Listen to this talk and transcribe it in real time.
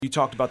You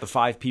talked about the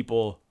 5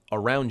 people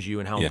around you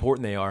and how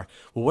important they are.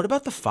 Well, what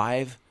about the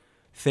 5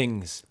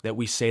 things that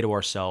we say to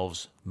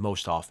ourselves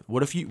most often?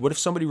 What if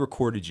somebody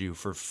recorded you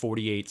for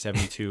 48,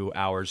 72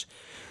 hours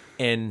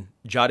and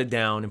jotted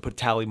down and put a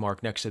tally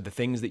mark next to the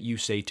things that you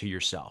say to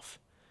yourself?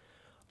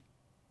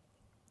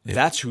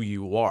 That's who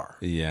you are.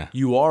 Yeah.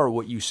 You are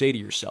what you say to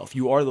yourself.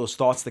 You are those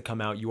thoughts that come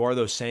out. You are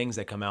those sayings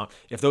that come out.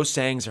 If those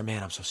sayings are,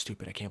 man, I'm so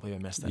stupid. I can't believe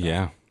I messed that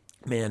up.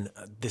 Man,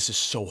 this is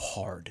so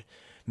hard.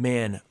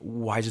 Man,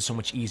 why is it so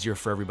much easier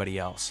for everybody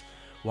else?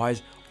 Why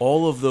is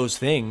all of those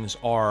things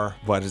are...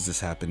 Why does this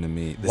happen to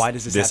me? Why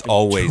does this happen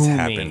always to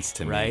happens me,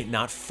 to me. right?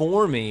 Not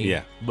for me,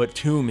 but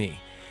to me.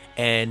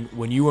 And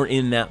when you are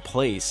in that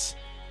place,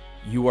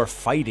 you are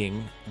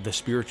fighting the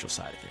spiritual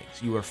side of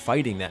things. You are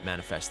fighting that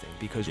manifesting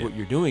because what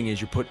you're doing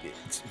is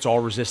it's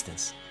all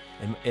resistance.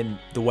 And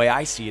the way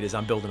I see it is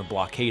I'm building a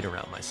blockade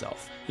around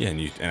myself. Yeah,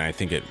 and I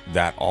think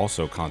that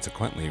also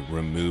consequently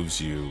removes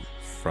you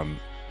from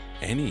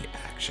any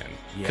action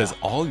because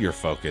all you're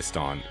focused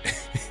on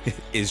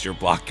is your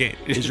blockade.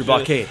 Is your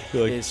blockade.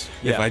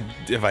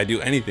 If I do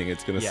anything,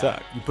 it's going to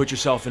suck. You put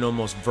yourself in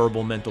almost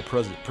verbal mental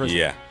prison.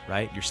 Yeah.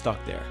 Right? You're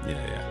stuck there.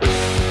 Yeah.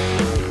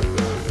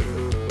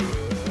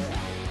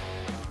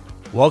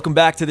 Welcome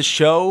back to the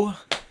show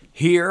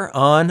here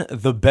on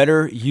the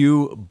Better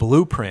You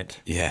Blueprint.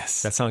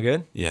 Yes. That sound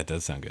good? Yeah, it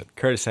does sound good.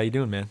 Curtis, how you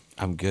doing, man?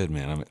 I'm good,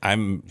 man.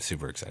 I'm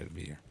super excited to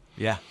be here.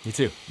 Yeah, me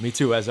too. Me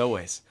too, as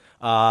always.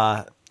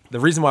 The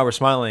reason why we're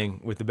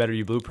smiling with the Better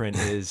You Blueprint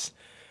is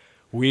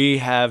we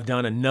have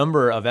done a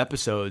number of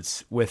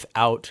episodes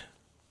without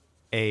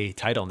a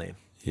title name.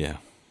 Yeah.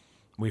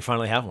 We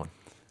finally have one.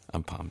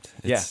 I'm pumped.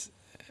 It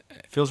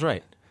feels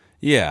right.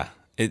 Yeah.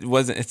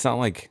 It's not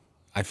like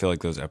I feel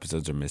like those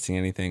episodes are missing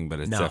anything,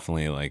 but it's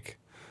definitely like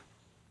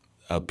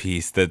a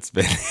piece that's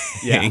been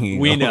hanging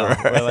we know. over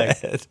our We're like,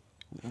 head.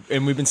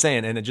 and we've been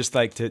saying, and just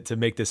like to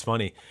make this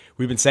funny,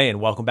 we've been saying,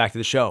 welcome back to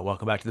the show.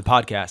 Welcome back to the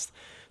podcast.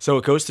 So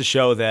it goes to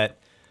show that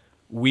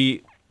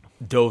we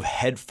dove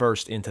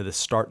headfirst into the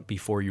start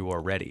before you are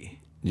ready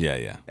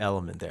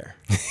element there.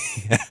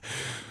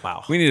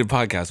 Wow. We need a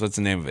podcast. What's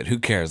the name of it? Who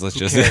cares? Let's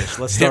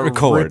start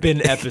record.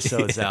 Ripping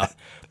episodes out.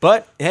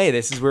 But hey,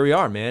 this is where we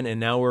are, man. And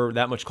now we're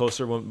that much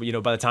closer. When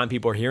by the time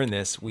people are hearing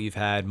this, we've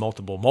had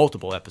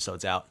multiple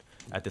episodes out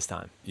at this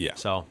time. Yeah.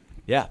 So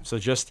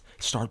just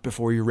start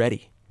before you're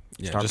ready.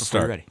 Start.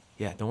 You're ready.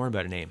 Yeah. Don't worry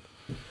about a name.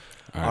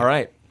 All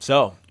right.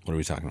 So what are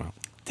we talking about?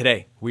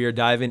 Today, we are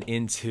diving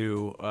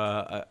into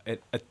a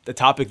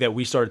topic that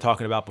we started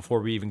talking about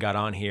before we even got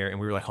on here, and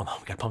we were like, "Oh no,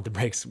 we got to pump the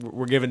brakes.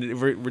 We're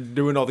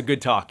doing all the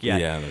good talk."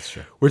 Yeah, that's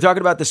true. We're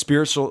talking about the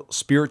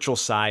spiritual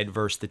side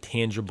versus the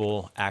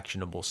tangible,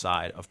 actionable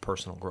side of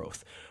personal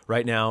growth.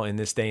 Right now, in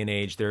this day and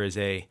age, there is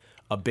a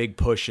big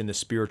push in the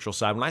spiritual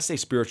side. When I say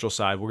spiritual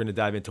side, we're going to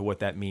dive into what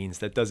that means.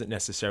 That doesn't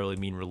necessarily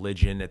mean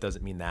religion. It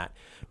doesn't mean that.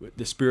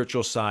 The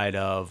spiritual side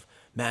of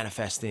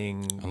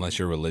manifesting, unless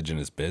your religion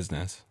is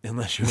business.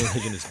 Yeah.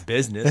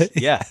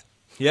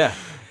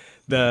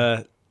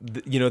 The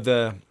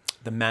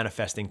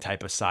manifesting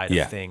type of side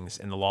of things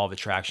and the law of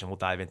attraction. We'll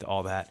dive into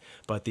all that.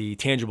 But the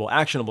tangible,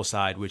 actionable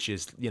side, which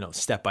is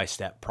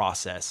step-by-step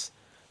process,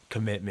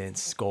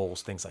 commitments,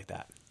 goals, things like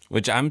that.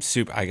 Which I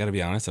got to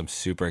be honest, I'm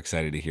super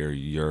excited to hear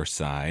your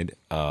side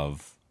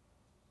of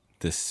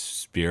the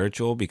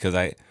spiritual because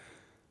I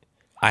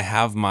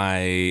have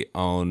my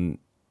own,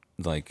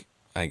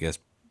 I guess,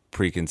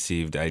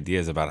 preconceived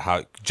ideas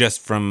about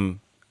from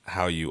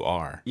how you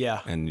are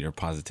and your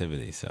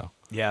positivity. So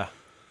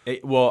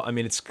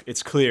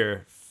it's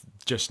clear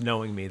just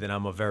knowing me that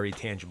I'm a very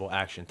tangible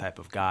action type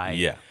of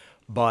guy.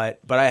 But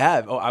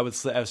I would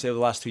say over the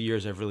last 2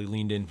 years I've really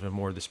leaned into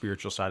more of the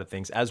spiritual side of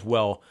things as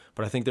well,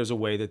 but I think there's a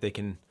way that they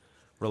can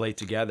relate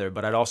together.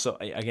 But I'd also,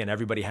 again,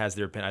 everybody has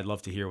their opinion. I'd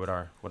love to hear what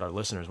our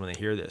listeners, when they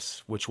hear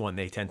this, which one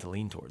they tend to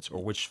lean towards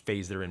or which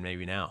phase they're in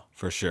maybe now.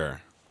 For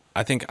sure.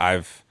 I think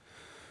I've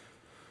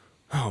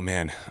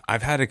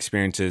had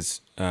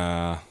experiences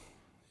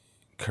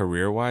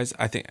career-wise.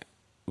 I think,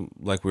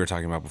 like we were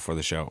talking about before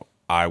the show,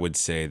 I would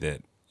say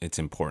that it's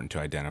important to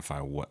identify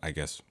what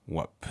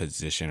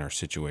position or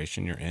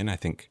situation you're in. I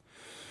think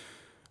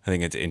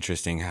it's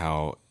interesting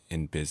how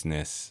in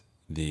business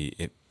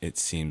it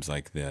seems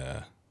like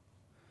the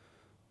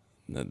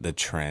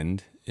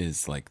trend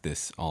is like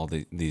this,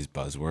 these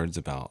buzzwords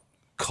about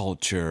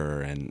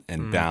culture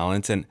and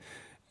balance and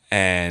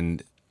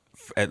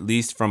at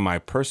least from my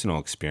personal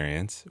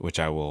experience, which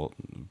I will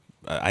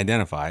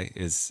identify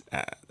is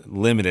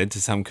limited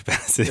to some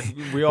capacity.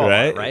 We all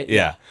are, right?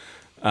 Yeah.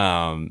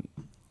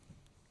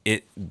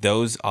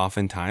 Those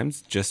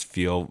oftentimes just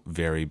feel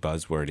very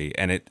buzzwordy,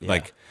 and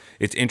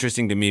it's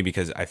interesting to me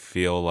because I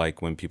feel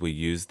like when people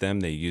use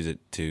them, they use it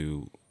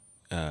to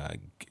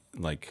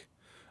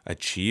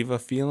achieve a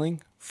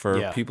feeling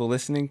for people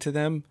listening to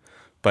them,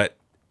 but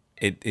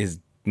it is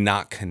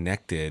not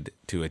connected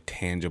to a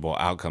tangible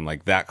outcome.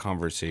 Like that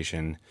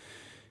conversation,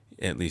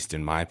 at least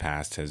in my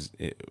past,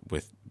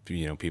 with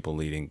people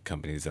leading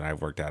companies that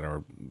I've worked at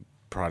or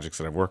projects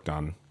that I've worked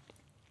on,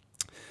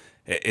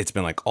 it's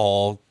been like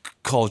all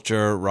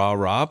culture,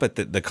 rah, but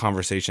the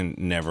conversation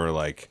never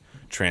like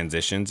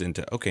transitions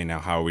into, okay, now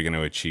how are we going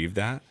to achieve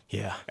that?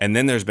 Yeah. And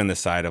then there's been the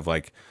side of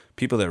like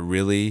people that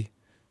really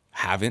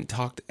haven't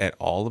talked at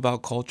all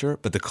about culture,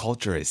 but the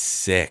culture is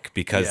sick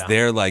because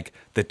they're like,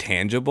 the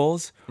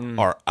tangibles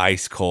are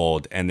ice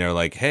cold, and they're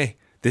like, hey,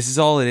 this is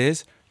all it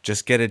is.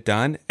 Just get it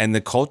done. And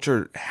the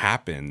culture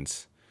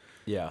happens.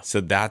 Yeah. So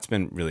that's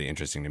been really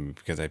interesting to me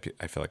because I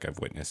feel like I've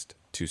witnessed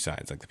two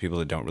sides, like the people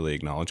that don't really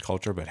acknowledge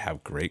culture but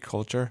have great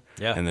culture,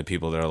 and the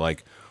people that are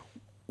like,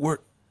 we're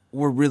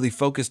really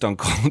focused on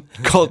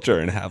culture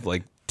and have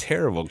like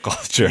terrible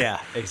culture.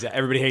 Yeah, exactly.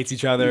 Everybody hates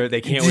each other.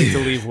 They can't wait to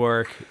leave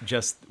work.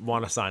 Just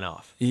want to sign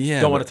off.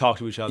 Yeah, don't want to talk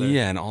to each other.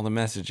 Yeah, and all the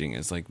messaging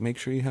is like, make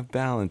sure you have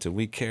balance and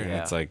we care. And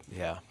it's like,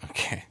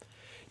 okay,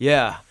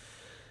 yeah.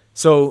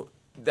 So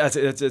that's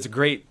a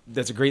great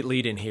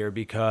lead in here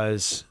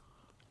because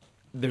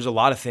there's a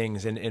lot of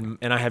things, and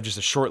I have just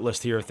a short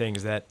list here of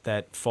things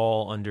that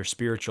fall under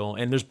spiritual,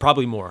 and there's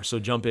probably more. So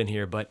jump in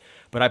here, but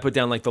I put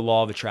down like the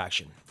law of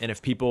attraction, and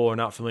if people are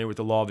not familiar with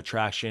the law of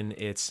attraction,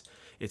 it's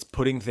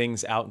putting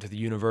things out into the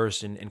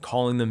universe and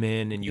calling them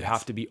in, and you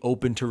have to be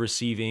open to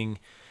receiving.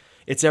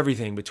 It's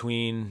everything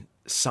between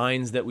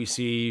signs that we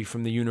see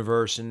from the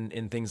universe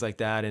and things like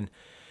that. And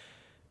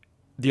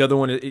the other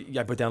one,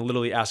 I put down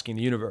literally asking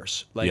the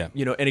universe. Like,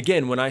 you know, and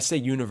again, when I say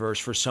universe,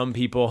 for some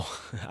people,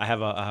 I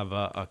have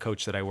a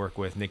coach that I work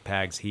with, Nick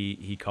Pags,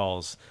 he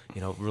calls,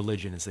 you know,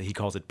 religion, and so he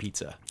calls it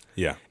pizza.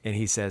 Yeah. And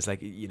he says,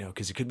 like, you know,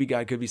 because it could be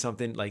God, could be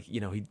something, like,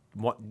 you know, he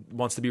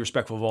wants to be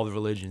respectful of all the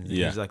religions. And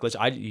he's like,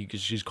 he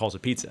just calls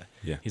it pizza.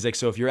 Yeah. He's like,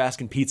 so if you're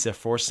asking pizza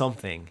for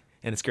something,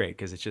 and it's great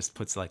because it just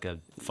puts like a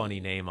funny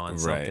name on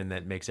something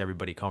that makes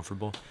everybody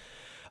comfortable.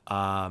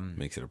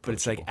 Makes it approachable. But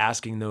it's like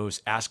asking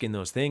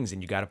those things,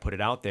 and you got to put it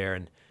out there.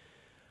 And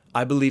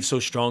I believe so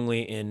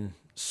strongly in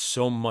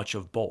so much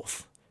of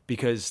both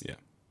because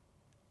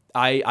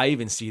I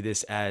even see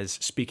this as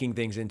speaking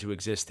things into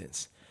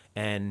existence.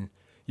 And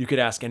you could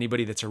ask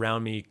anybody that's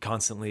around me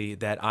constantly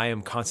that I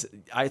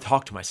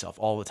talk to myself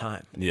all the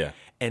time. Yeah.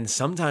 And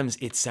sometimes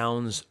it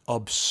sounds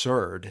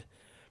absurd,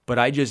 but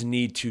I just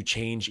need to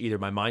change either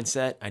my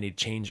mindset. I need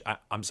to change.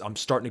 I'm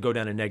starting to go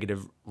down a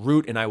negative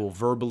route, and I will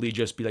verbally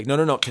just be like, no,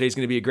 today's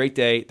going to be a great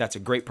day. That's a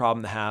great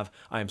problem to have.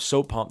 I am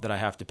so pumped that I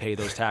have to pay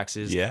those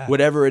taxes,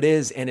 whatever it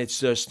is. And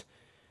it's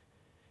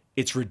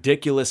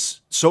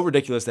ridiculous, so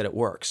ridiculous that it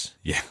works.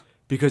 Yeah.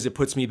 Because it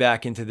puts me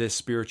back into this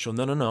spiritual,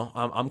 no.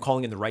 I'm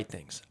calling in the right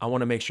things. I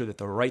want to make sure that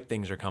the right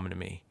things are coming to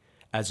me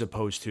as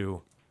opposed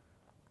to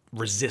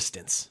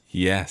resistance.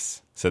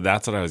 Yes. So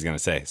that's what I was going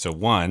to say. So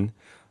one,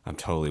 I'm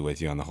totally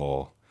with you on the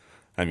whole.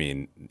 I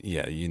mean,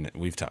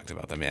 we've talked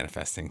about the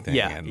manifesting thing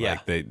and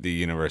like the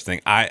universe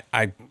thing.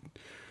 I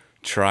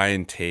try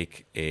and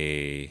take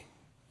a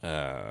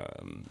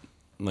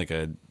like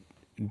a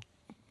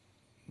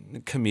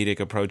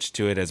comedic approach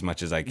to it as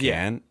much as I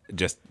can,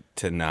 just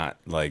to not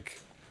like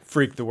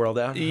freak the world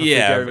out.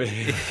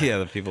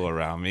 The people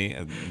around me,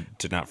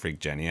 to not freak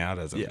Jenny out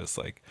as I'm just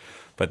like,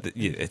 but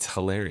it's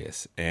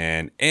hilarious.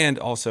 And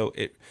also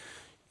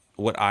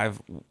what I've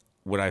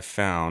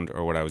found,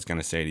 or what I was going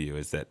to say to you,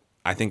 is that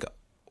I think,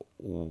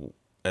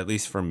 at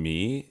least for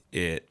me,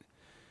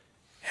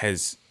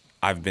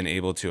 I've been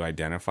able to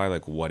identify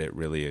like what it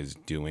really is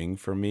doing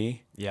for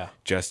me. Yeah.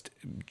 Just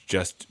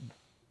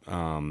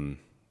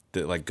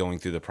like going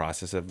through the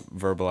process of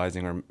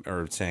verbalizing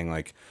or saying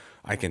like,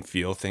 I can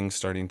feel things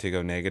starting to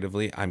go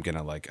negatively. I'm going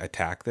to like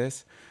attack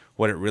this.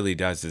 What it really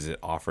does is it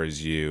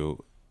offers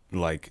you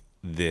like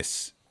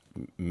this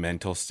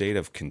mental state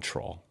of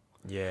control.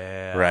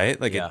 Yeah. Right?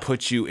 Like it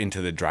puts you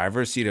into the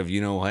driver's seat of, you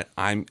know what?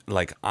 I'm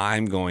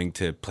going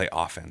to play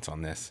offense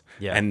on this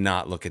and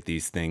not look at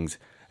these things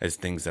as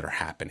things that are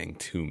happening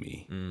to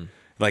me.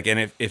 Like,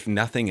 and if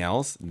nothing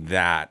else,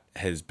 that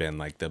has been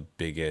like the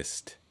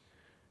biggest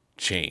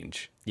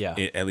change. Yeah.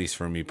 At least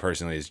for me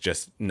personally, is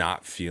just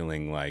not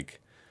feeling like,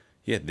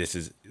 this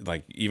is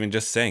like, even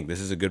just saying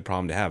this is a good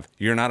problem to have.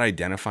 You're not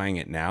identifying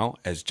it now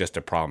as just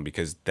a problem,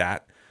 because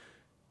that,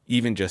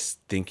 even just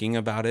thinking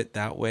about it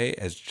that way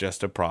as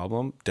just a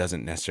problem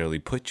doesn't necessarily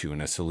put you in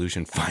a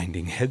solution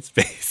finding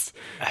headspace.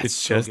 It's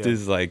so just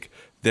as like,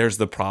 there's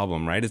the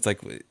problem, right? It's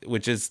like,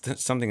 which is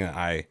something that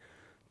I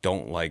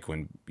don't like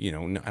when, I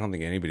don't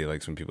think anybody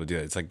likes when people do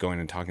it. It's like going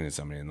and talking to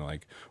somebody and they're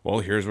like, well,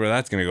 here's where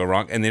that's going to go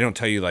wrong. And they don't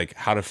tell you like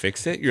how to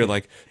fix it. You're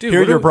like, dude,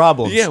 here are your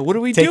problems. Yeah. What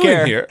are we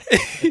doing here?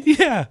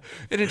 Yeah.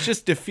 And it's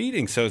just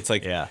defeating. So it's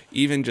like,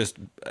 even just,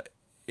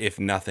 if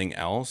nothing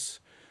else,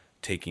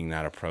 taking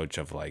that approach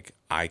of like,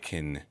 I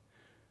can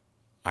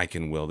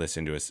will this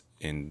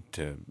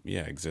into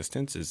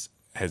existence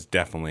has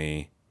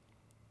definitely,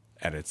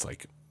 at its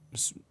like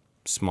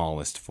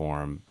smallest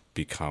form,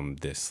 become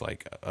this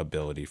like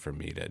ability for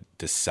me to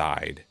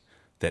decide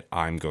that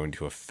I'm going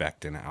to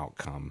affect an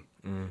outcome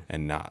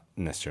and not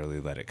necessarily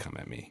let it come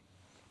at me.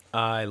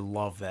 I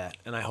love that.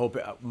 And I hope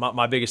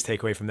my biggest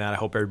takeaway from that, I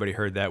hope everybody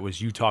heard that,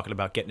 was you talking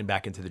about getting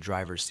back into the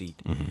driver's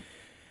seat.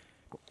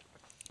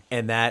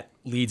 And that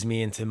leads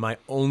me into my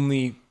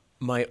only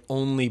My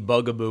only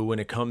bugaboo when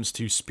it comes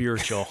to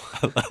spiritual.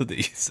 I love that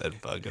you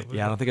said bugaboo.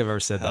 Yeah, I don't think I've ever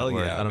said that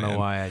word. Yeah, I don't know man.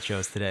 why I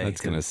chose today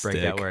That's gonna break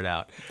stick. that word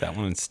out. That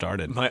one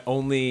started. My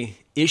only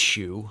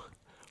issue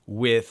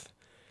with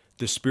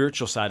the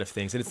spiritual side of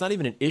things, and it's not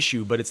even an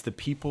issue, but it's the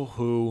people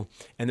who,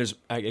 and there's,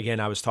 again,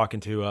 I was talking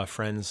to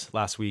friends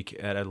last week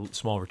at a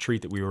small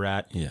retreat that we were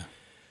at. Yeah.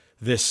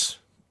 This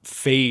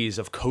phase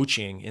of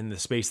coaching in the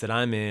space that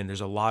I'm in, there's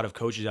a lot of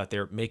coaches out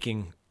there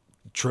making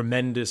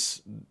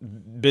tremendous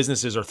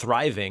businesses are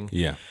thriving.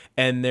 Yeah.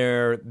 And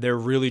they're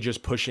really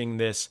just pushing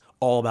this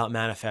all about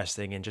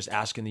manifesting and just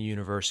asking the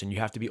universe, and you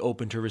have to be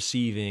open to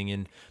receiving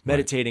and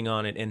meditating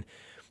on it. And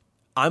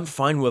I'm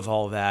fine with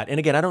all that. And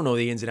again, I don't know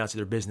the ins and outs of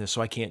their business,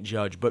 so I can't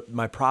judge. But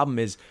my problem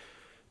is,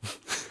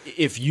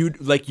 if you,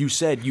 like you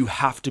said, you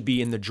have to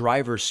be in the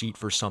driver's seat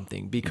for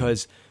something,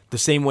 because the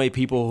same way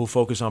people who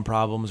focus on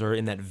problems are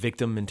in that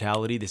victim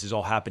mentality, this is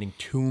all happening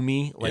to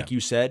me, like you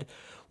said.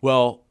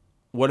 Well,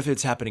 what if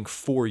it's happening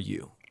for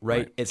you,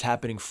 right? It's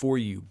happening for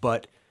you.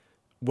 But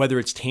whether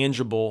it's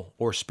tangible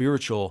or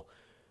spiritual,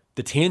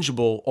 the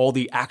tangible, all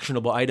the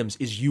actionable items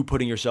is you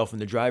putting yourself in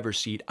the driver's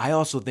seat. I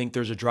also think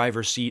there's a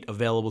driver's seat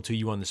available to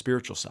you on the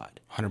spiritual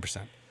side. 100%.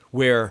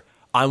 Where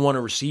I want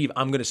to receive,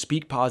 I'm going to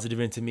speak positive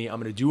into me,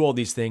 I'm going to do all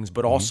these things,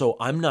 but also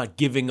I'm not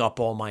giving up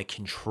all my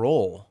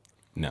control.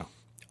 No.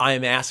 I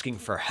am asking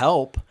for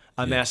help.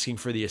 I'm asking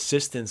for the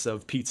assistance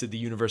of Pizza, the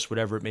universe,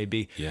 whatever it may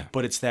be. Yeah.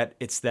 But it's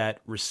that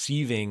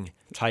receiving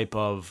type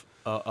of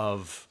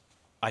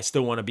I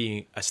still want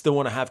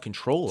to have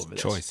control over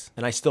this. Choice.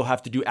 And I still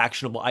have to do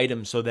actionable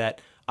items so that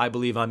I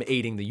believe I'm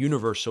aiding the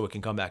universe so it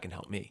can come back and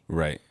help me.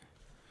 Right.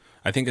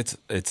 I think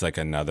it's like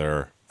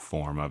another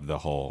form of the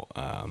whole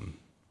I'm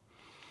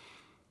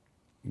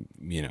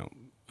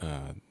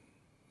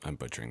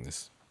butchering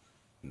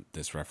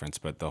this reference,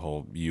 but the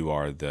whole, you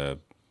are the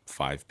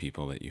 5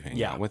 people that you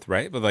hang out with,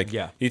 right? But like,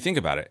 you think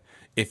about it.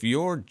 If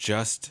you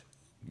just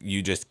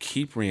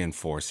keep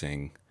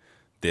reinforcing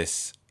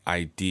this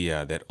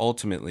idea that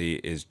ultimately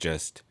is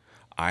just,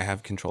 I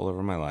have control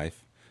over my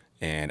life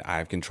and I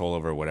have control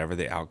over whatever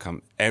the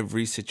outcome,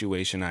 every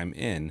situation I'm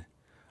in,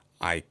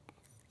 I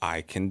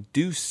can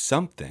do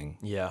something.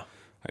 Yeah.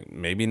 Like,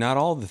 maybe not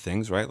all the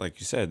things, right? Like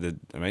you said,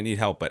 I might need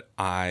help, but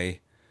I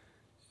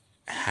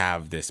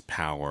have this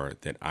power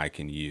that I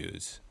can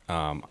use.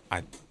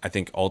 I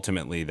think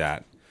ultimately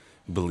that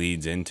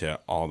bleeds into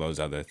all those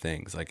other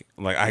things. Like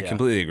I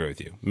completely agree with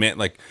you.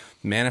 Like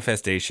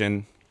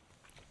manifestation,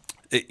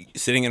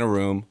 sitting in a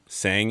room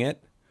saying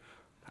it,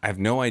 I have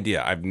no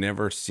idea. I've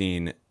never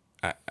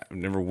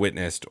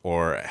witnessed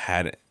or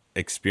had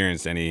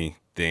experienced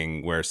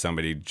anything where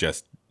somebody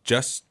just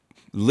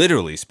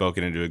literally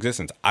spoken into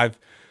existence. I've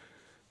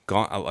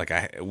gone,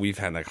 we've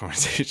had that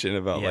conversation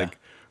about like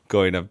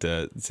going up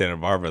to Santa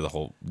Barbara, the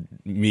whole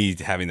me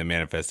having the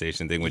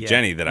manifestation thing with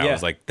Jenny, that I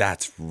was like,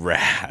 that's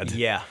rad.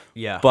 Yeah.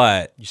 Yeah.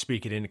 But you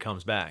speak it in, it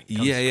comes back.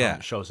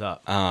 Shows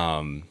up.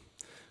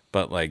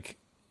 But like,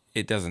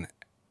 it doesn't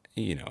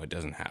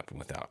happen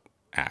without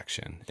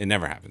action. It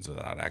never happens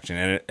without action.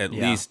 And at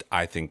least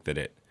I think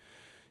that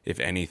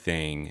if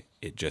anything,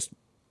 it just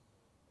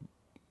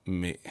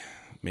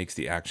makes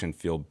the action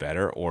feel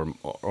better or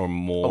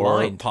more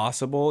aligned.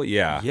 Possible.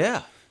 Yeah.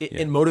 Yeah.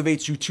 It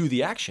motivates you to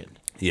the action.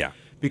 Yeah.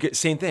 Because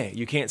same thing.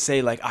 You can't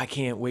say like, I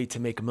can't wait to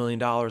make $1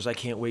 million. I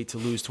can't wait to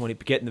lose 20,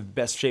 get in the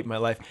best shape of my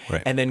life,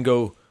 and then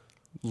go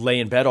lay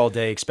in bed all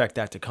day, expect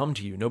that to come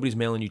to you. Nobody's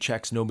mailing you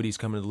checks. Nobody's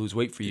coming to lose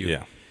weight for you.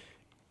 Yeah.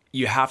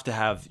 You have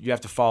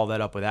to follow that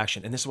up with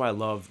action. And this is why I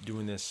love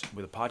doing this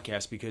with a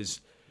podcast,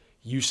 because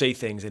you say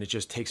things and it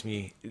just takes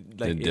me,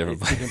 like it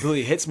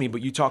completely hits me.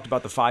 But you talked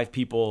about the 5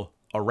 people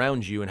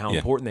around you and how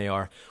important they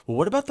are. Well,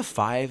 what about the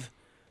 5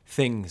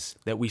 things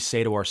that we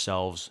say to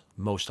ourselves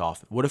most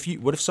often? What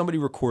if somebody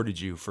recorded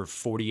you for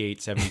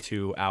 48,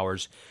 72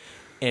 hours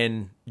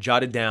and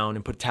jotted down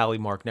and put a tally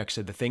mark next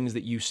to the things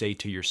that you say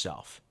to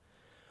yourself?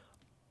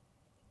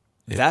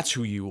 That's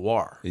who you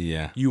are.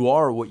 Yeah. You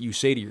are what you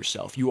say to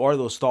yourself. You are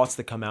those thoughts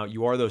that come out.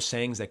 You are those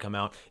sayings that come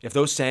out. If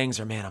those sayings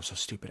are, man, I'm so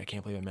stupid, I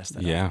can't believe I messed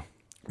that up.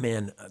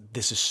 Man,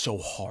 this is so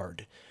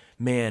hard.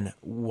 Man,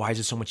 why is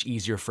it so much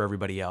easier for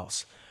everybody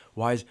else?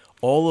 Why is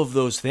all of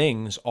those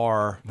things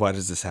are? Why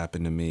does this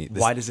happen to me?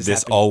 Why does this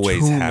happen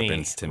always to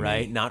happens to me?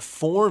 Right? Not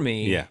for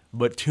me,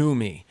 but to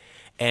me.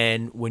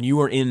 And when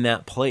you are in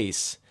that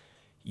place,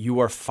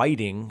 you are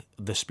fighting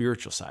the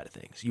spiritual side of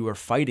things. You are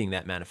fighting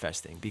that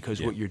manifesting,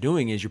 because what you're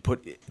doing is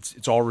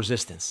it's all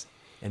resistance.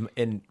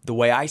 And the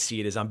way I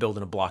see it is I'm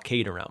building a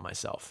blockade around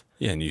myself.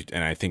 Yeah,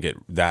 and I think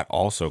that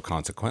also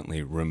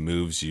consequently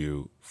removes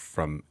you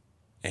from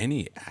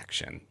any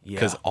action,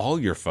 because all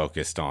you're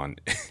focused on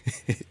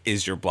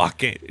is your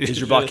blockade.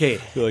 If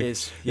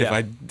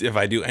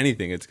I do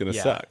anything, it's gonna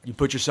suck. You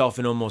put yourself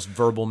in almost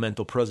verbal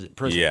mental prison.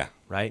 Yeah,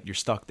 right. You're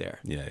stuck there.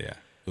 Yeah.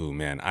 Ooh,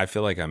 man, I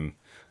feel like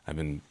I've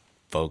been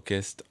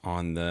focused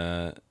on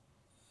the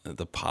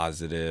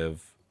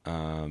positive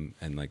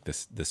and like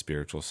the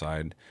spiritual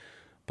side,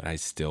 but I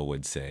still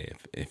would say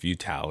if you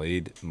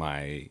tallied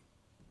my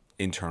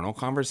internal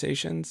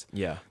conversations,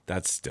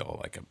 that's still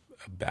like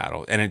a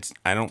battle. And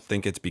I don't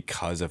think it's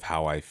because of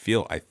how I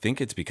feel. I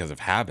think it's because of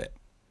habit.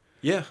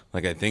 Yeah.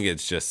 Like, I think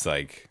it's just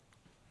like,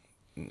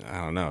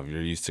 I don't know,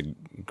 you're used to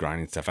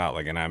grinding stuff out.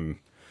 Like, and I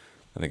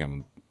think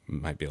I'm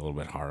might be a little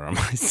bit harder on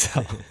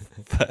myself,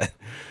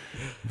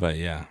 but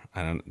yeah,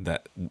 I don't,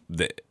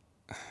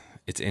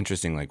 it's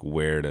interesting. Like,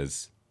 where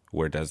does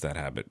that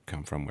habit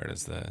come from? Where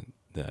does the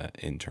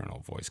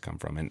internal voice come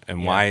from?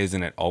 And why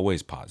isn't it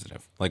always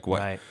positive? Like, what,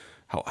 right.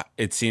 How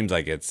it seems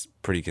like it's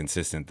pretty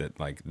consistent that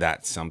like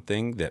that's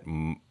something that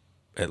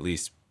at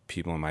least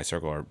people in my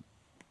circle are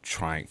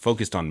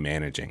focused on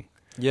managing.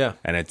 Yeah.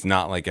 And it's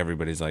not like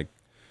everybody's like,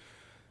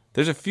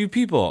 there's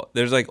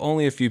like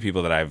only a few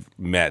people that I've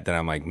met that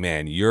I'm like,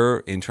 man,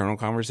 your internal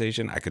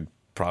conversation, I could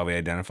probably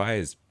identify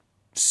as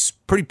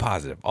pretty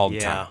positive all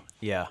the time.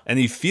 Yeah. And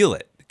you feel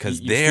it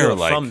because You they're feel it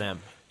like, from them.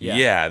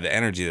 Yeah, the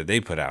energy that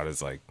they put out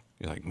is like,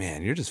 you're like,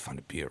 man, you're just fun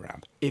to be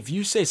around. If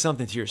you say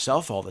something to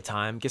yourself all the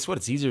time, guess what?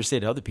 It's easier to say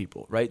to other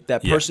people, right?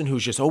 That person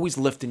who's just always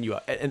lifting you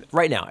up. And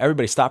right now,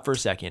 everybody stop for a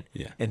second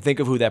and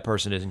think of who that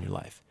person is in your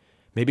life.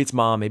 Maybe it's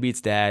mom, maybe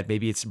it's dad,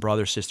 maybe it's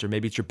brother, sister,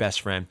 maybe it's your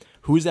best friend.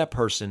 Who is that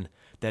person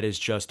that is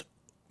just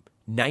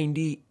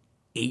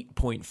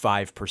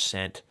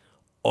 98.5%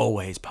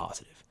 always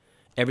positive?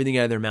 Everything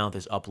out of their mouth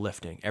is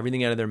uplifting.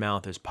 Everything out of their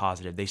mouth is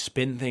positive. They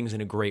spin things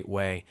in a great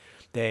way.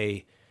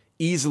 They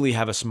easily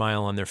have a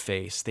smile on their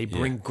face. They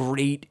bring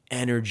great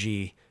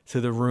energy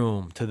to the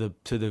room, to the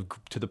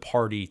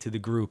party, to the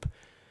group.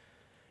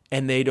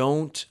 And they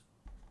don't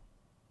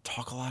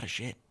talk a lot of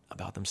shit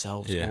about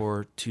themselves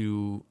or they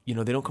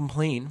don't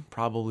complain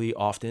probably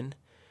often.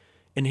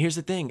 And here's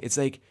the thing. It's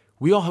like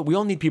we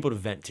all need people to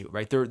vent to,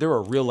 right? There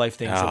are real life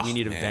things that we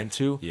need to vent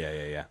to.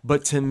 Yeah.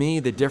 But to me,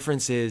 the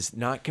difference is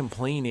not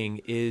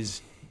complaining is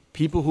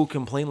people who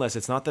complain less.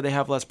 It's not that they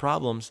have less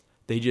problems.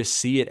 They just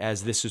see it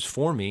as this is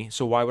for me.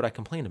 So why would I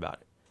complain about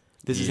it?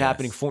 This is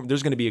happening for me.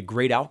 There's going to be a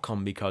great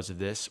outcome because of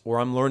this, or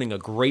I'm learning a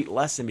great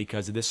lesson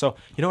because of this. So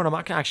you know what? I'm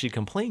not going to actually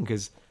complain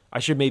because I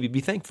should maybe be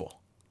thankful.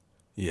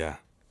 Yeah.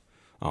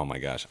 Oh my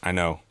gosh. I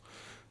know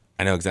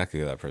exactly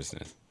who that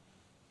person is.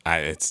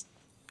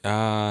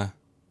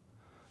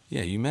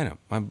 You met him.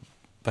 My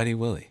buddy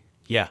Willie.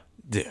 Yeah.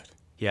 Dude.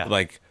 Yeah.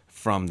 Like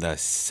from the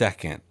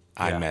second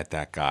I met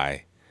that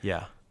guy.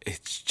 Yeah.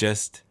 It's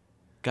just.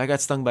 Guy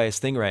got stung by a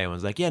stingray and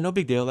was like, yeah, no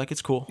big deal. Like,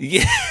 it's cool.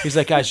 Yeah. He's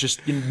like, guys,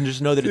 just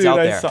know that it's out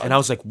there. And I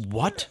was like,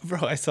 what? Bro,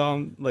 I saw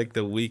him like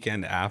the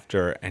weekend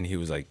after and he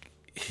was like,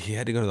 he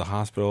had to go to the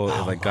hospital.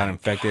 It got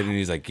infected. God. And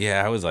he's like,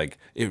 yeah, I was like,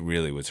 it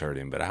really was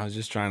hurting, but I was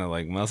just trying to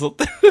like muscle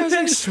through. I was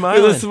like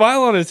smiling. With a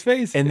smile on his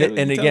face. And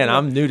again,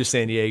 I'm new to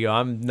San Diego.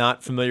 I'm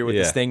not familiar with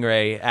the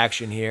stingray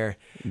action here.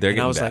 And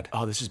I was like,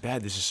 oh, this is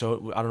bad. This is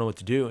so, I don't know what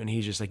to do. And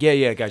he's just like,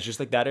 yeah, guys, just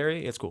like that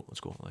area. It's cool. It's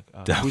cool. Like,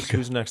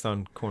 who's next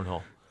on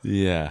cornhole?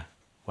 Yeah.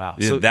 Wow.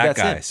 So that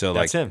guy. Him. So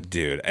that's like, him.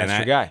 Dude. That's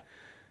your guy.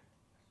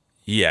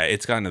 Yeah.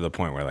 It's gotten to the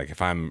point where like,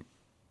 if I'm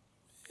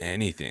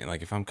anything,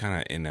 like if I'm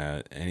kind of in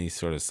any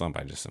sort of slump,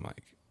 I just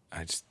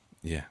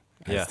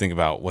think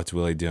about what's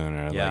Willie doing,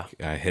 or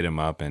like I hit him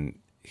up, and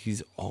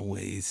he's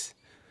always.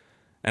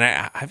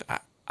 And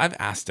I've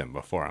asked him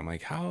before. I'm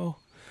like, how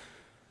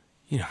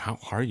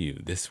are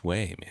you this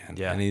way, man?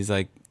 Yeah. And he's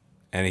like,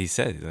 and he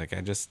said, like,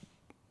 I just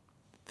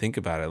think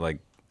about it, like,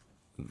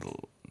 it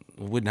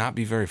would not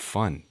be very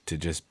fun to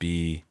just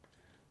be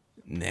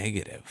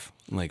negative,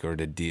 like, or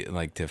to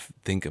to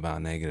think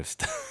about negative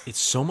stuff. It's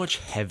so much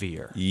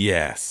heavier.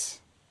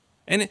 Yes.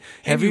 And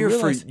heavier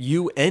for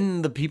you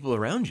and the people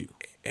around you.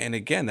 And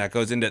again, I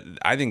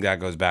think that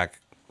goes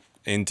back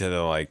into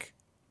the like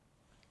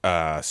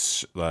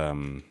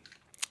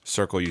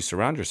circle you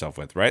surround yourself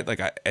with, right? Like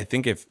I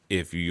think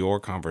if your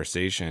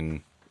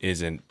conversation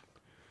isn't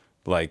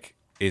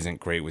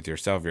great with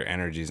yourself, your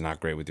energy is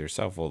not great with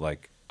yourself, well,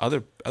 like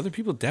other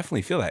people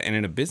definitely feel that. And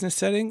in a business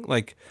setting,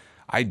 like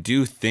I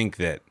do think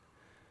that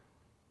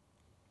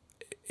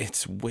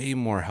it's way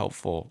more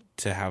helpful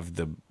to have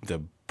the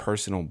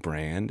personal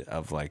brand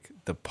of like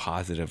the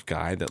positive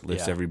guy that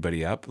lifts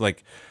everybody up.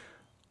 Like,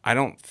 I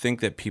don't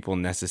think that people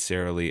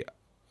necessarily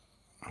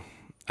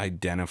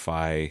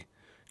identify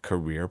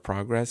career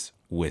progress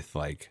with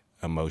like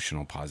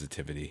emotional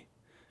positivity.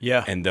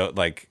 Yeah. And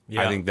I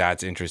think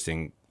that's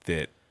interesting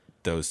that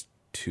those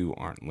two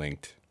aren't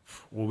linked.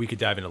 Well, we could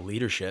dive into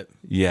leadership.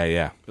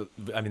 Yeah.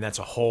 I mean, that's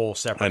a whole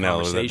separate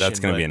conversation. That's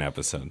going to be an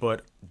episode.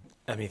 But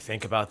I mean,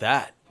 think about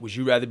that. Would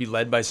you rather be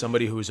led by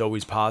somebody who is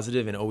always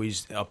positive and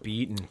always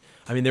upbeat? And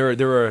I mean, there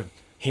are a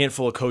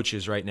handful of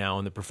coaches right now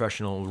in the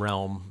professional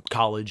realm,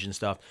 college and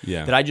stuff,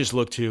 that I just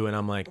look to and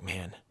I'm like,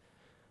 man,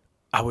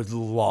 I would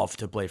love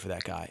to play for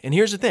that guy. And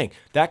here's the thing.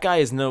 That guy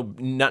is not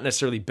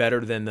necessarily better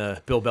than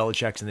the Bill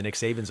Belichick's and the Nick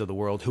Sabans of the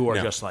world, who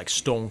are just like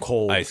stone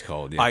cold.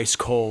 Ice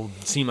cold,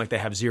 seem like they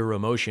have zero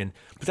emotion.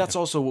 But that's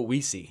also what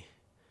we see.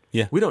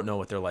 Yeah. We don't know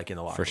what they're like in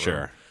the locker room. For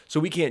sure. So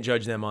we can't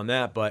judge them on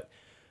that, but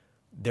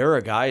there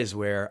are guys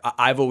where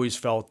I've always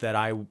felt that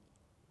I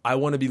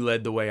want to be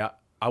led the way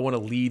I want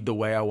to lead the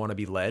way I want to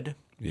be led.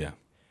 Yeah.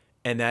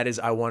 And that is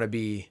I want to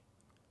be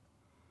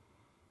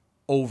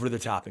over the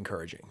top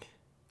encouraging.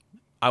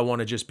 I want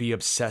to just be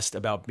obsessed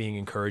about being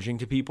encouraging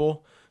to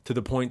people to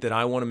the point that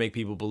I want to make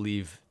people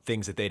believe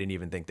things that they didn't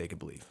even think they could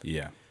believe.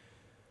 Yeah.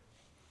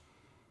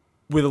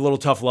 With a little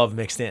tough love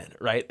mixed in,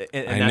 right?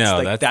 And I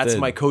know, that's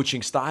my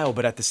coaching style.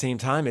 But at the same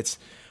time,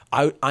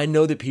 I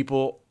know that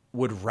people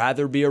would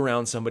rather be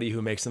around somebody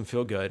who makes them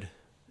feel good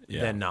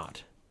than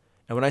not.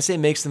 And when I say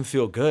makes them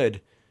feel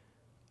good,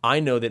 I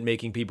know that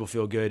making people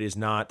feel good is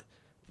not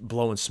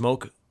blowing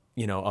smoke,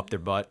 up their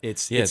butt.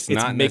 It's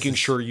not making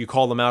sure you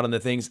call them out on the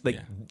things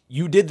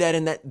you did that,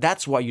 and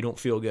that's why you don't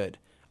feel good.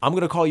 I'm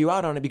going to call you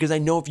out on it because I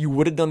know if you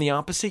would have done the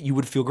opposite, you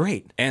would feel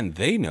great. And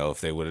they know if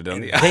they would have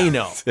done the opposite. They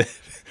know.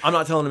 I'm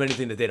not telling them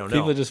anything that they don't know.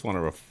 People just want a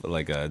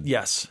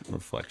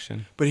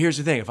reflection. But here's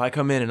the thing. If I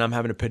come in and I'm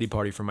having a pity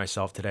party for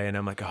myself today and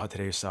I'm like, oh,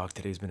 today sucked.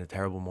 Today's been a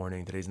terrible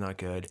morning. Today's not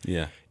good.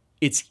 Yeah.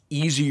 It's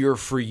easier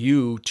for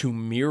you to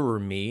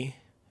mirror me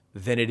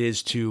than it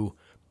is to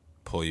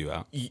pull you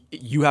out.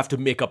 You have to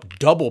make up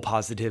double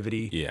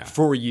positivity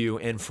for you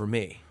and for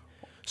me.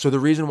 So the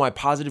reason why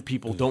positive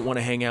people don't want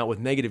to hang out with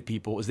negative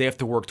people is they have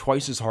to work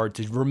twice as hard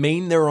to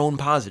remain their own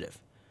positive.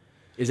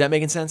 Is that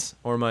making sense?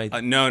 Or am I?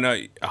 No,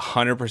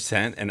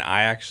 100%. And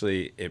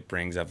it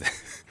brings up,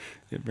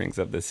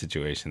 this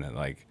situation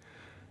that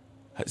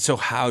so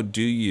how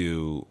do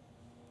you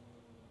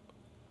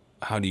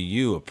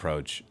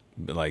approach,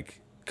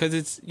 because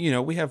it's,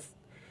 we have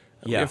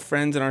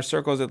friends in our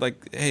circles that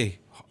hey,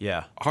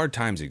 hard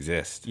times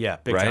exist. Yeah.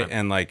 Big right. time.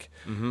 And I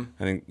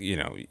think,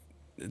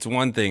 it's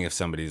one thing if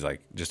somebody's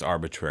just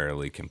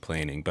arbitrarily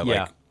complaining,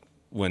 but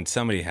when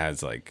somebody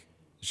has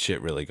shit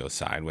really goes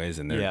sideways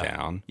and they're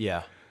down.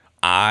 Yeah.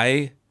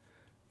 I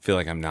feel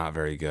like I'm not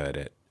very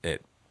good at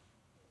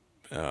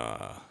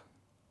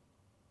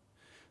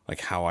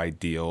how I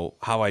deal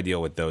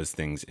with those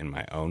things in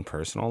my own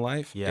personal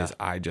life is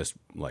I just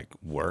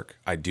work.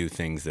 I do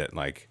things that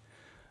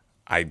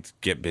I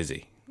get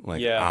busy.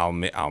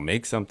 I'll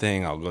make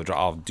something,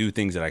 I'll do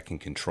things that I can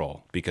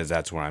control because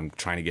that's where I'm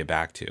trying to get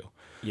back to.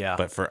 Yeah.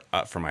 But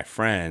for my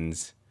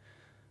friends,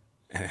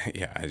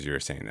 as you were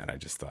saying that, I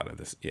just thought of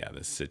this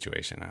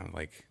situation. I'm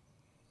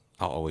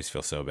I'll always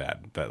feel so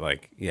bad. But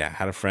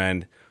had a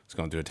friend was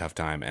going through a tough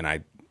time, and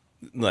I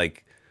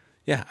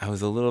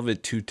was a little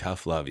bit too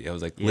tough lovey. I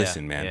was like,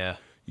 listen, man,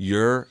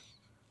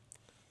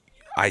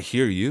 I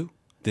hear you.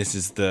 This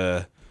is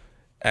the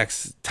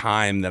X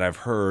time that I've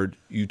heard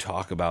you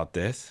talk about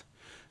this.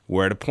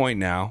 We're at a point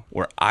now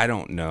where I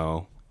don't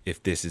know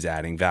if this is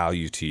adding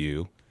value to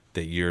you,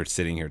 that you're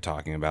sitting here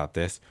talking about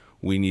this.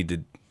 We need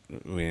to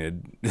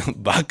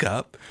buck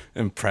up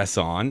and press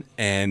on.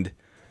 And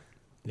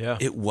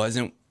it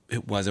wasn't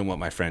what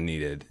my friend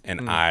needed.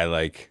 And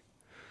I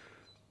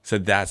so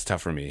that's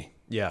tough for me.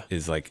 Yeah.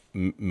 Is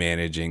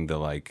managing the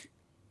I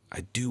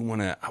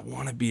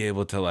want to be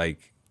able to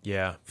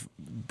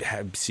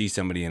see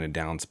somebody in a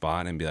down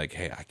spot and be like,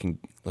 hey, I can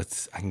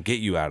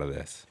get you out of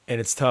this. And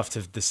it's tough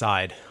to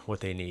decide what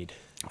they need.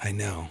 I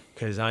know.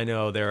 Because I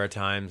know there are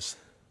times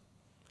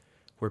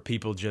where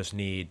people just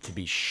need to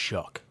be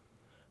shook.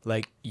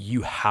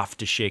 You have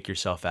to shake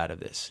yourself out of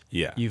this.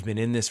 Yeah. You've been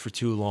in this for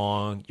too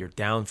long. You're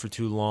down for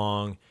too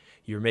long.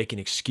 You're making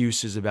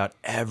excuses about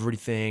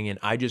everything. And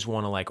I just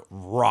want to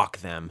rock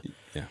them.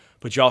 Yeah.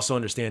 But you also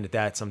understand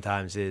that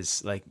sometimes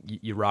is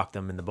you rock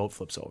them and the boat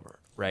flips over,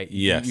 right?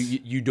 Yes.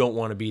 You don't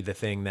want to be the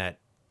thing that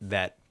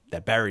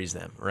buries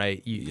them,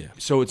 right?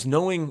 So it's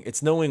knowing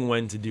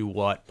when to do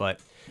what, but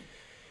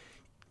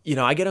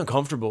I get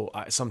uncomfortable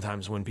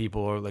sometimes when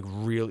people are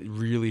really,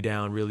 really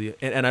down, really,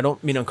 and I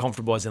don't mean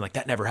uncomfortable as in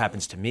that never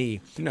happens to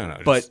me.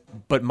 No.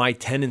 But my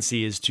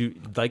tendency is to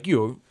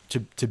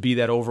to be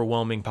that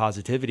overwhelming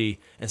positivity,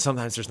 and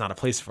sometimes there's not a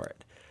place for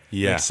it.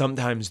 Yeah.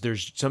 Sometimes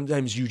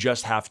you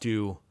just have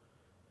to.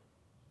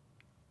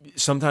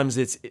 Sometimes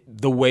it's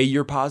the way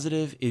you're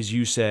positive is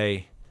you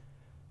say,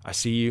 "I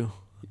see you,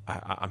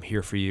 I'm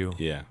here for you.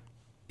 Yeah.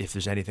 If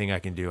there's anything I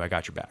can do, I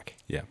got your back."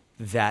 Yeah.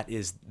 That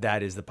is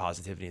the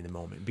positivity in the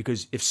moment.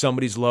 Because if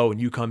somebody's low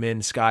and you come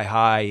in sky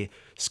high,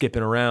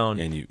 skipping around,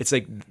 and it's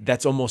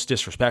that's almost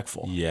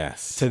disrespectful.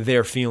 Yes. To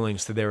their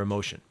feelings, to their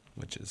emotion,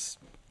 which is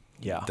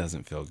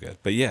doesn't feel good.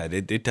 But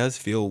it does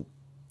feel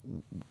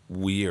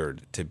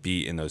weird to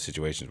be in those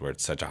situations where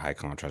it's such a high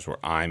contrast, where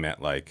I'm at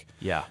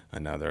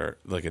another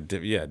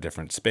a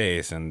different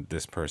space, and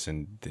this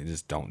person, they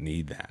just don't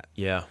need that.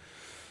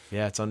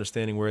 It's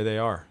understanding where they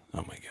are.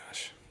 Oh my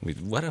gosh.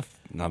 What a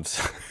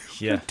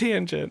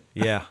tangent.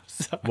 Yeah.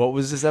 What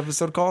was this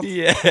episode called?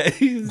 Yeah,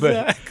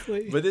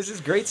 exactly. But this is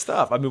great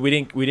stuff. I mean, we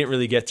didn't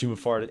really get too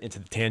far into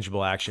the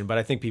tangible action, but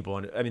I think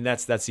people. I mean,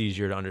 that's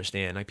easier to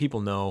understand. People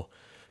know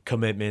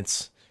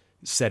commitments,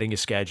 setting a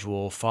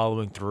schedule,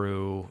 following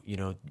through.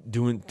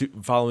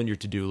 Following your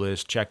to-do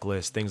list,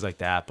 checklist, things like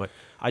that. But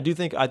I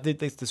think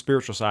the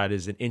spiritual side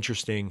is an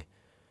interesting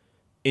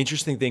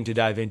thing to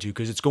dive into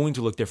because it's going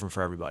to look different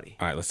for everybody.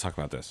 All right, let's talk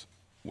about this.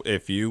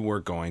 If you were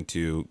going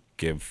to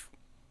give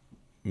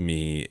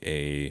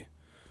me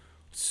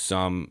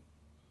some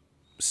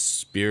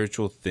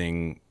spiritual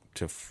thing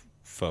to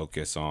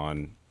focus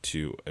on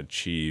to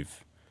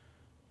achieve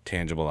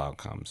tangible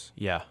outcomes,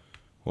 yeah,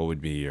 what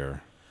would be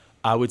your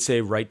I would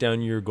say write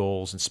down your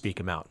goals and speak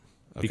them out.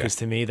 Okay. Because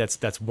to me,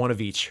 that's one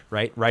of each,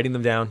 right? Writing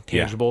them down,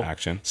 tangible,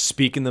 action,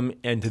 speaking them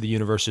into the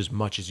universe as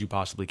much as you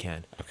possibly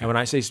can. Okay. And when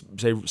I say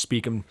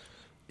speak them,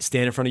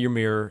 stand in front of your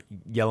mirror,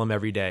 yell them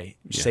every day.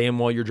 Yeah. Say them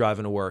while you're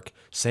driving to work.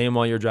 Say them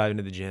while you're driving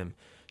to the gym.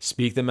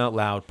 Speak them out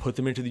loud. Put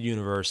them into the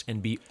universe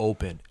and be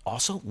open.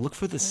 Also, look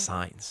for the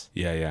signs.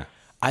 Yeah, yeah.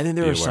 I think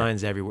there are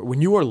signs everywhere. When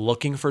you are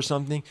looking for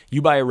something,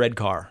 you buy a red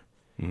car,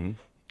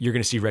 you're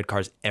going to see red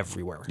cars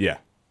everywhere. Yeah.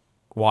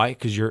 Why?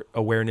 Because your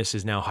awareness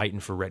is now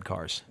heightened for red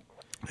cars.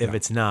 If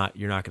it's not,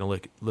 you're not going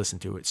to listen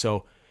to it.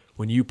 So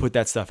when you put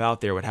that stuff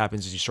out there, what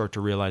happens is you start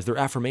to realize they're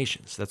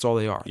affirmations. That's all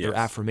they are. Yes. They're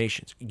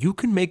affirmations. You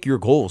can make your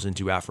goals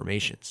into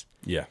affirmations.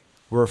 Yeah.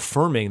 We're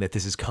affirming that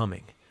this is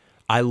coming.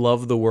 I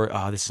love the word,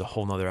 this is a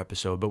whole nother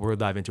episode, but we'll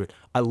dive into it.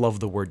 I love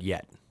the word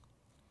yet.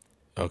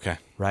 Okay.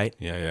 Right?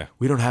 Yeah, yeah.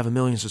 We don't have 1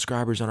 million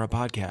subscribers on our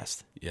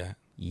podcast. Yeah.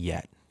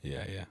 Yet.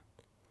 Yeah, yeah.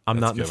 I'm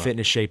not in the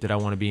fitness shape that I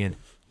want to be in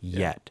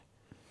yet.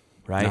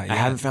 Right? I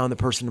haven't found the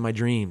person in my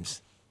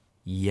dreams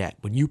yet.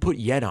 When you put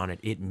yet on it,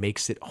 it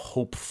makes it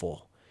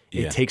hopeful.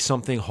 It takes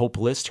something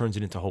hopeless, turns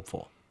it into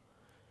hopeful.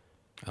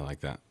 I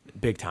like that.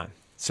 Big time.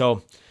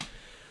 So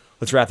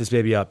let's wrap this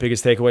baby up.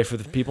 Biggest takeaway for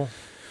the people?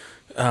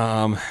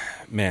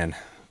 Man,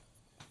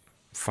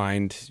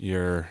 find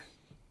your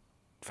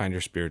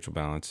spiritual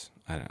balance.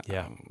 I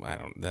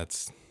don't,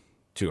 that's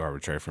too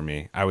arbitrary for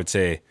me. I would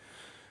say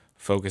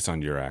focus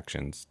on your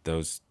actions.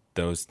 Those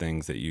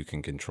things that you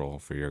can control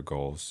for your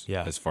goals.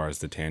 Yeah. As far as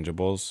the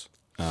tangibles.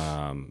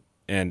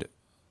 And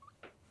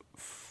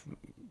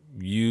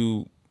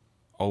you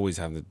always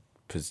have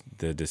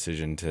the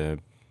decision to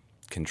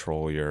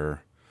control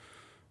your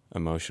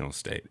emotional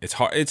state. It's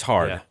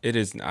hard. Yeah. It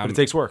is. But it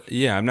takes work.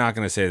 Yeah, I'm not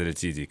going to say that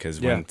it's easy because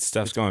when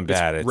stuff's going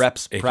bad, it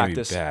practice. Can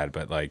be bad.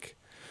 But like,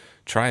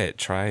 try it.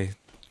 Try.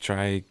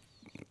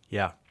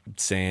 Yeah.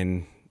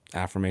 Saying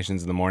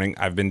affirmations in the morning.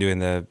 I've been doing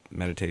the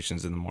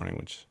meditations in the morning,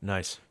 which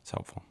nice. It's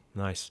helpful.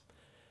 Nice.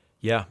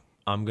 Yeah,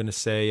 I'm gonna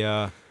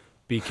say,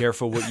 be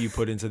careful what you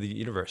put into the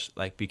universe.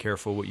 Like, be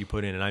careful what you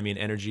put in, and I mean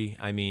energy.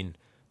 I mean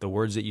the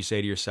words that you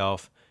say to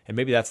yourself. And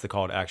maybe that's the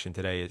call to action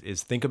today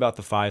is think about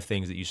the 5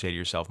 things that you say to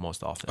yourself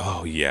most often.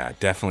 Oh, yeah,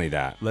 definitely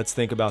that. Let's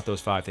think about those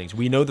 5 things.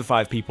 We know the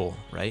 5 people,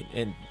 right?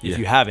 And if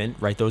you haven't,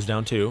 write those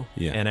down too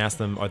and ask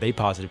them, are they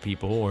positive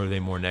people or are they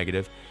more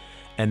negative?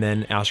 And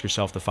then ask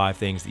yourself the 5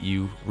 things that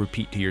you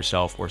repeat to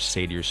yourself or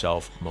say to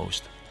yourself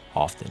most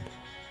often.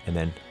 And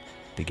then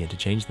begin to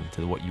change them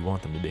to what you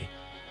want them to be.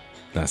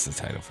 That's the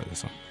title for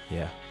this one.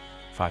 Yeah.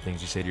 5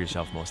 things you say to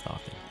yourself most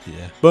often.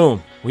 Yeah.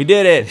 Boom. We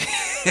did it.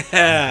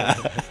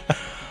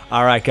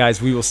 All right,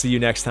 guys, we will see you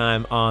next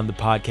time on the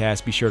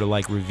podcast. Be sure to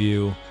like,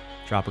 review,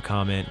 drop a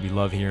comment. We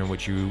love hearing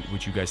what you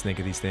guys think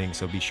of these things,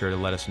 so be sure to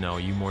let us know. Are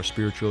you more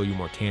spiritual? Are you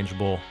more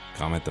tangible?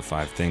 Comment the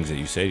 5 things that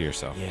you say to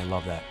yourself. Yeah,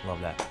 love that.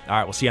 Love that. All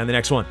right, we'll see you on the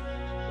next one.